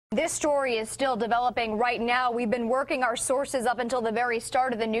This story is still developing right now. We've been working our sources up until the very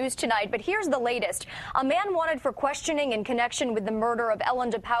start of the news tonight, but here's the latest. A man wanted for questioning in connection with the murder of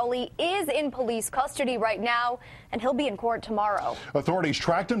Ellen DePaoli is in police custody right now, and he'll be in court tomorrow. Authorities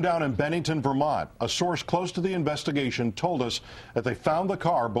tracked him down in Bennington, Vermont. A source close to the investigation told us that they found the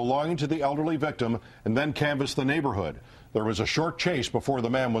car belonging to the elderly victim and then canvassed the neighborhood. There was a short chase before the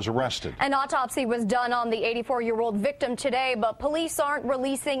man was arrested. An autopsy was done on the 84-year-old victim today, but police aren't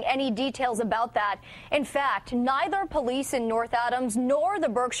releasing any details about that. In fact, neither police in North Adams nor the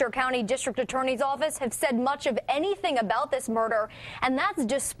Berkshire County District Attorney's Office have said much of anything about this murder, and that's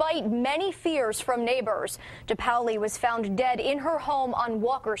despite many fears from neighbors. DePaoli was found dead in her home on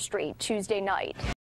Walker Street Tuesday night.